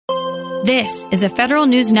This is a Federal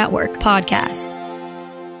News Network podcast.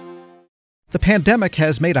 The pandemic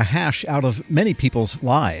has made a hash out of many people's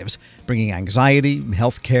lives, bringing anxiety,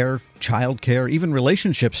 health care, child care, even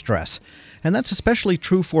relationship stress. And that's especially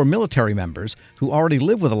true for military members who already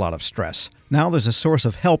live with a lot of stress. Now there's a source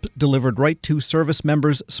of help delivered right to service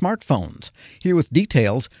members' smartphones. Here with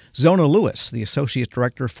details, Zona Lewis, the Associate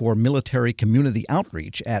Director for Military Community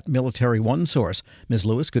Outreach at Military OneSource. Ms.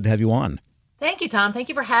 Lewis, good to have you on. Thank you, Tom. Thank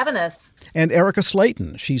you for having us. And Erica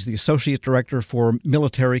Slayton. She's the Associate Director for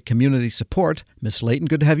Military Community Support. Ms. Slayton,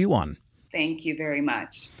 good to have you on. Thank you very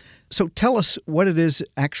much. So tell us what it is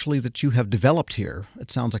actually that you have developed here.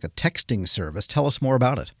 It sounds like a texting service. Tell us more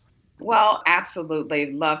about it. Well,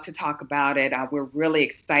 absolutely. Love to talk about it. We're really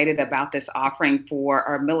excited about this offering for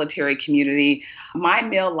our military community. My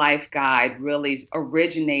Meal Life Guide really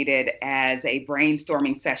originated as a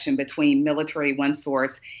brainstorming session between Military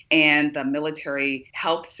OneSource and the military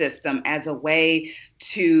health system as a way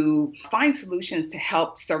to find solutions to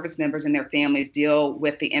help service members and their families deal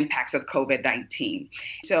with the impacts of COVID-19.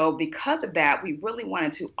 So because of that, we really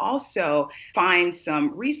wanted to also find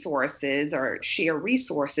some resources or share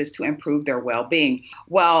resources to improve their well-being.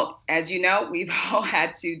 Well, as you know, we've all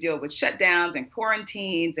had to deal with shutdowns and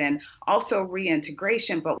quarantines and also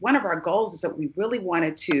reintegration. But one of our goals is that we really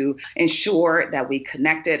wanted to ensure that we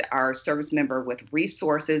connected our service member with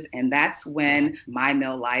resources. And that's when My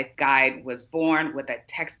Meal Life Guide was born, with a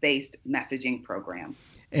text-based messaging program.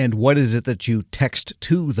 And what is it that you text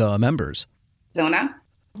to the members? Zona?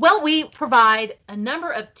 Well, we provide a number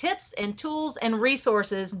of tips and tools and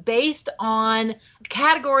resources based on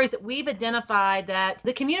categories that we've identified that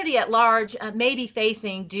the community at large may be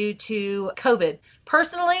facing due to COVID.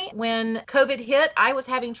 Personally, when COVID hit, I was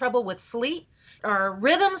having trouble with sleep. Our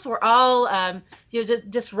rhythms were all just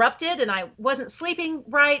disrupted, and I wasn't sleeping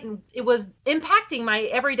right, and it was impacting my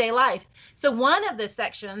everyday life. So one of the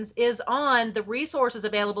sections is on the resources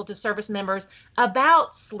available to service members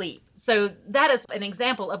about sleep. So that is an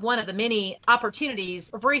example of one of the many opportunities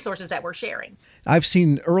of resources that we're sharing. I've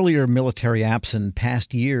seen earlier military apps in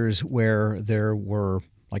past years where there were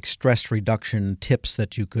like stress reduction tips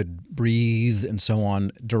that you could breathe and so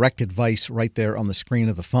on, direct advice right there on the screen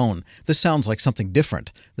of the phone. This sounds like something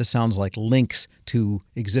different. This sounds like links to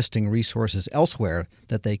existing resources elsewhere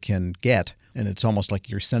that they can get, and it's almost like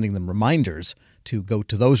you're sending them reminders to go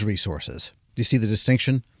to those resources. Do you see the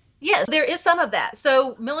distinction? Yes, there is some of that.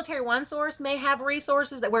 So Military OneSource may have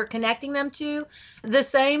resources that we're connecting them to. The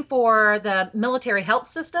same for the military health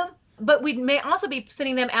system. But we may also be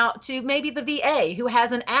sending them out to maybe the VA, who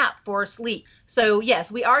has an app for sleep. So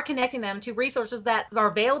yes, we are connecting them to resources that are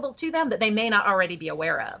available to them that they may not already be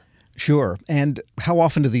aware of. Sure. And how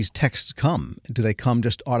often do these texts come? Do they come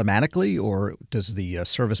just automatically, or does the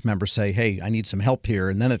service member say, hey, I need some help here,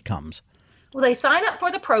 and then it comes? Well, they sign up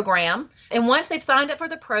for the program, and once they've signed up for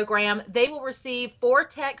the program, they will receive 4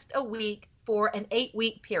 texts a week for an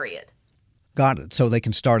 8-week period. Got it. So they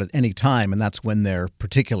can start at any time, and that's when their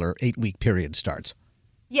particular 8-week period starts.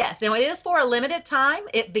 Yes. Now, it is for a limited time.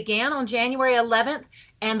 It began on January 11th,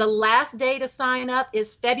 and the last day to sign up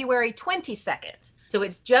is February 22nd. So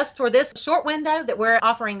it's just for this short window that we're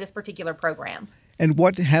offering this particular program. And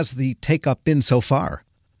what has the take-up been so far?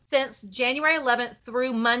 Since January 11th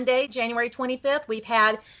through Monday, January 25th, we've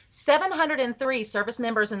had 703 service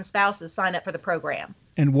members and spouses sign up for the program.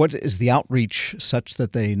 And what is the outreach such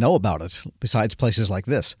that they know about it, besides places like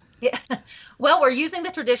this? Yeah. Well, we're using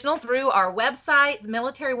the traditional through our website,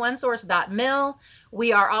 militaryonesource.mil.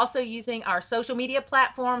 We are also using our social media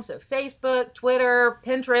platforms, so Facebook, Twitter,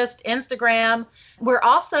 Pinterest, Instagram. We're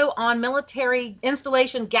also on military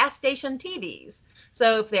installation gas station TVs.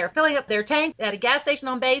 So if they're filling up their tank at a gas station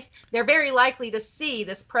on base, they're very likely to see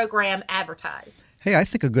this program advertised. Hey, I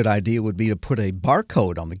think a good idea would be to put a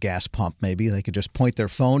barcode on the gas pump. Maybe they could just point their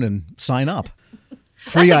phone and sign up.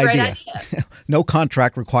 Free That's a idea. great idea. No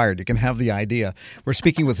contract required. You can have the idea. We're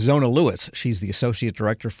speaking with Zona Lewis. She's the Associate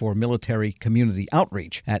Director for Military Community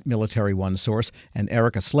Outreach at Military OneSource, and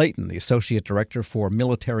Erica Slayton, the Associate Director for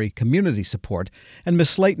Military Community Support. And Ms.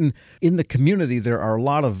 Slayton, in the community, there are a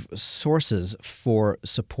lot of sources for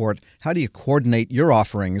support. How do you coordinate your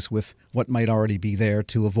offerings with what might already be there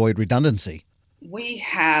to avoid redundancy? We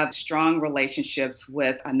have strong relationships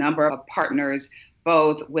with a number of partners,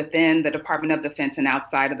 both within the Department of Defense and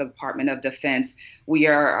outside of the Department of Defense. We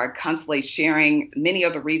are constantly sharing many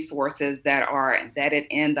of the resources that are embedded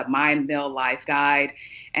in the My Meal Life Guide.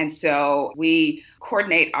 And so we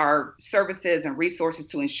coordinate our services and resources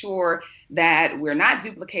to ensure that we're not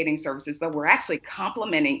duplicating services, but we're actually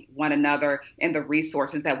complementing one another in the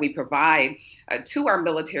resources that we provide to our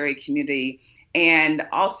military community. And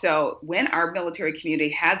also, when our military community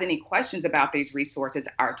has any questions about these resources,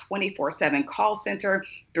 our 24/7 call center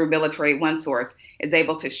through Military OneSource is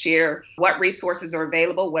able to share what resources are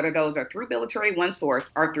available, whether those are through Military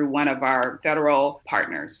OneSource or through one of our federal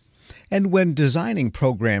partners. And when designing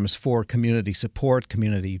programs for community support,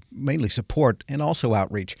 mainly support, and also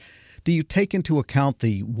outreach, do you take into account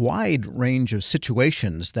the wide range of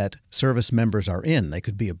situations that service members are in? They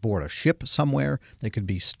could be aboard a ship somewhere. They could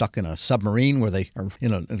be stuck in a submarine where they are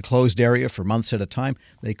in an enclosed area for months at a time.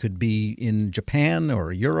 They could be in Japan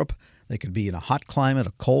or Europe. They could be in a hot climate,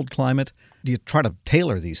 a cold climate. Do you try to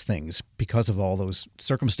tailor these things because of all those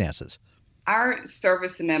circumstances? Our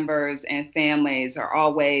service members and families are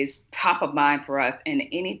always top of mind for us, and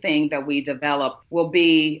anything that we develop will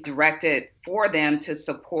be directed for them to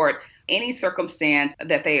support any circumstance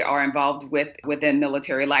that they are involved with within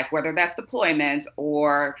military life, whether that's deployments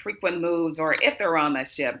or frequent moves or if they're on the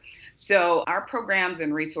ship. So our programs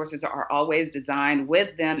and resources are always designed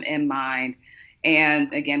with them in mind.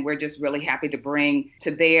 And again, we're just really happy to bring to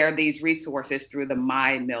bear these resources through the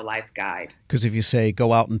My Mill Life Guide. Because if you say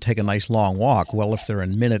go out and take a nice long walk, well, if they're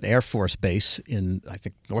in Minute Air Force Base in, I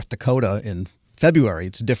think, North Dakota in February,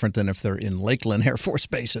 it's different than if they're in Lakeland Air Force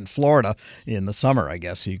Base in Florida in the summer, I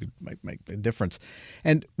guess. Might make a difference.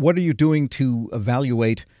 And what are you doing to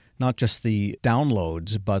evaluate not just the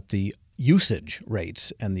downloads, but the usage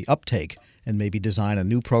rates and the uptake, and maybe design a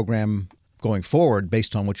new program going forward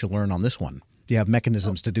based on what you learn on this one? Do you have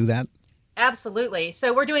mechanisms to do that? Absolutely.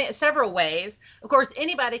 So we're doing it several ways. Of course,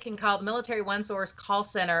 anybody can call the Military OneSource call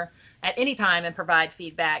center at any time and provide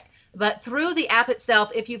feedback. But through the app itself,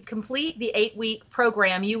 if you complete the 8-week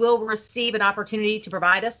program, you will receive an opportunity to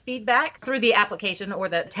provide us feedback through the application or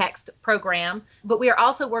the text program. But we are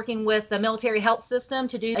also working with the military health system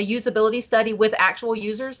to do a usability study with actual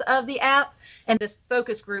users of the app. And this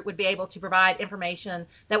focus group would be able to provide information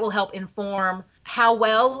that will help inform how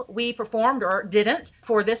well we performed or didn't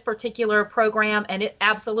for this particular program. And it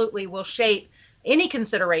absolutely will shape any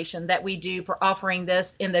consideration that we do for offering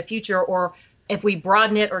this in the future, or if we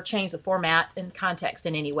broaden it or change the format and context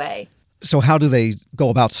in any way. So how do they go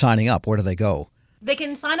about signing up? Where do they go? They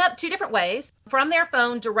can sign up 2 different ways. From their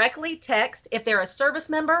phone, directly text. If they're a service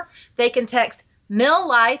member, they can text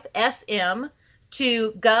MillLifeSM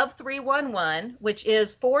to Gov311, which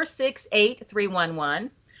is 468311.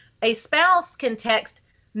 A spouse can text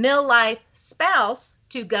MillLifeSpouse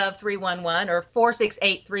to Gov311 or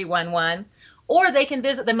 468311. Or they can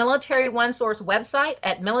visit the Military OneSource website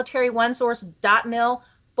at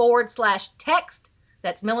militaryonesource.mil/text.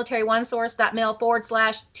 That's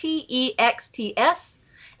militaryonesource.mil/TEXTS.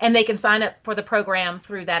 And they can sign up for the program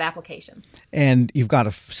through that application. And you've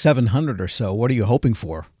got 700 or so. What are you hoping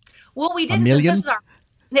for? Well, we didn't. 1 million?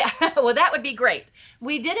 Yeah, well, that would be great.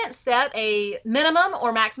 We didn't set a minimum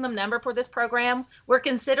or maximum number for this program. We're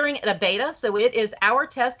considering it a beta, so it is our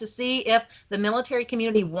test to see if the military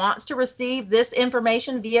community wants to receive this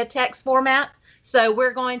information via text format. So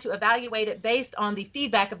we're going to evaluate it based on the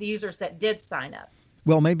feedback of the users that did sign up.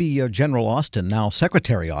 Well, maybe General Austin, now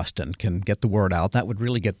Secretary Austin, can get the word out. That would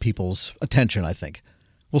really get people's attention, I think.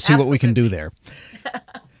 We'll see what we can do there.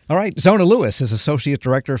 All right. Zona Lewis is Associate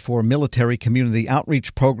Director for Military Community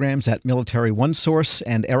Outreach Programs at Military OneSource,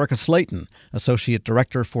 and Erica Slayton, Associate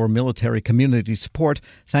Director for Military Community Support.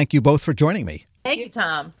 Thank you both for joining me. Thank you,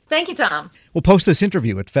 Tom. Thank you, Tom. We'll post this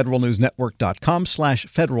interview at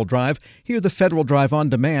federalnewsnetwork.com/Federal Drive. Hear the Federal Drive on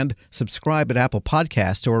demand. Subscribe at Apple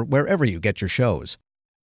Podcasts or wherever you get your shows.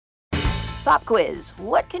 Pop quiz.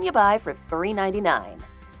 What can you buy for $3.99?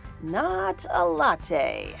 Not a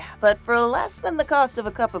latte, but for less than the cost of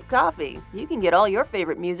a cup of coffee, you can get all your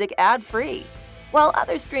favorite music ad-free. While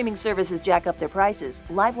other streaming services jack up their prices,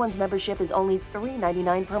 Live One's membership is only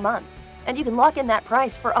 $3.99 per month, and you can lock in that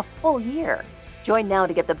price for a full year. Join now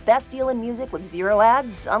to get the best deal in music with 0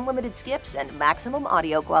 ads, unlimited skips, and maximum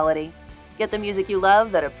audio quality. Get the music you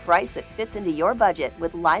love at a price that fits into your budget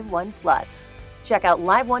with Live One Plus. Check out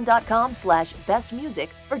liveone.com/bestmusic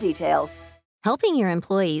for details. Helping your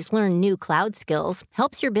employees learn new cloud skills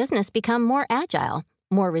helps your business become more agile,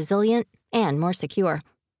 more resilient, and more secure.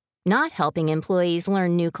 Not helping employees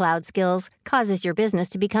learn new cloud skills causes your business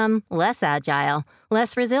to become less agile,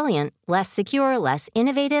 less resilient, less secure, less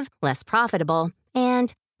innovative, less profitable,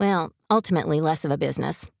 and, well, ultimately less of a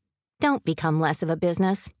business. Don't become less of a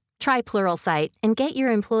business. Try Pluralsight and get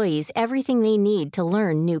your employees everything they need to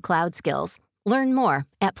learn new cloud skills. Learn more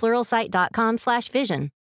at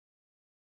pluralsight.com/vision.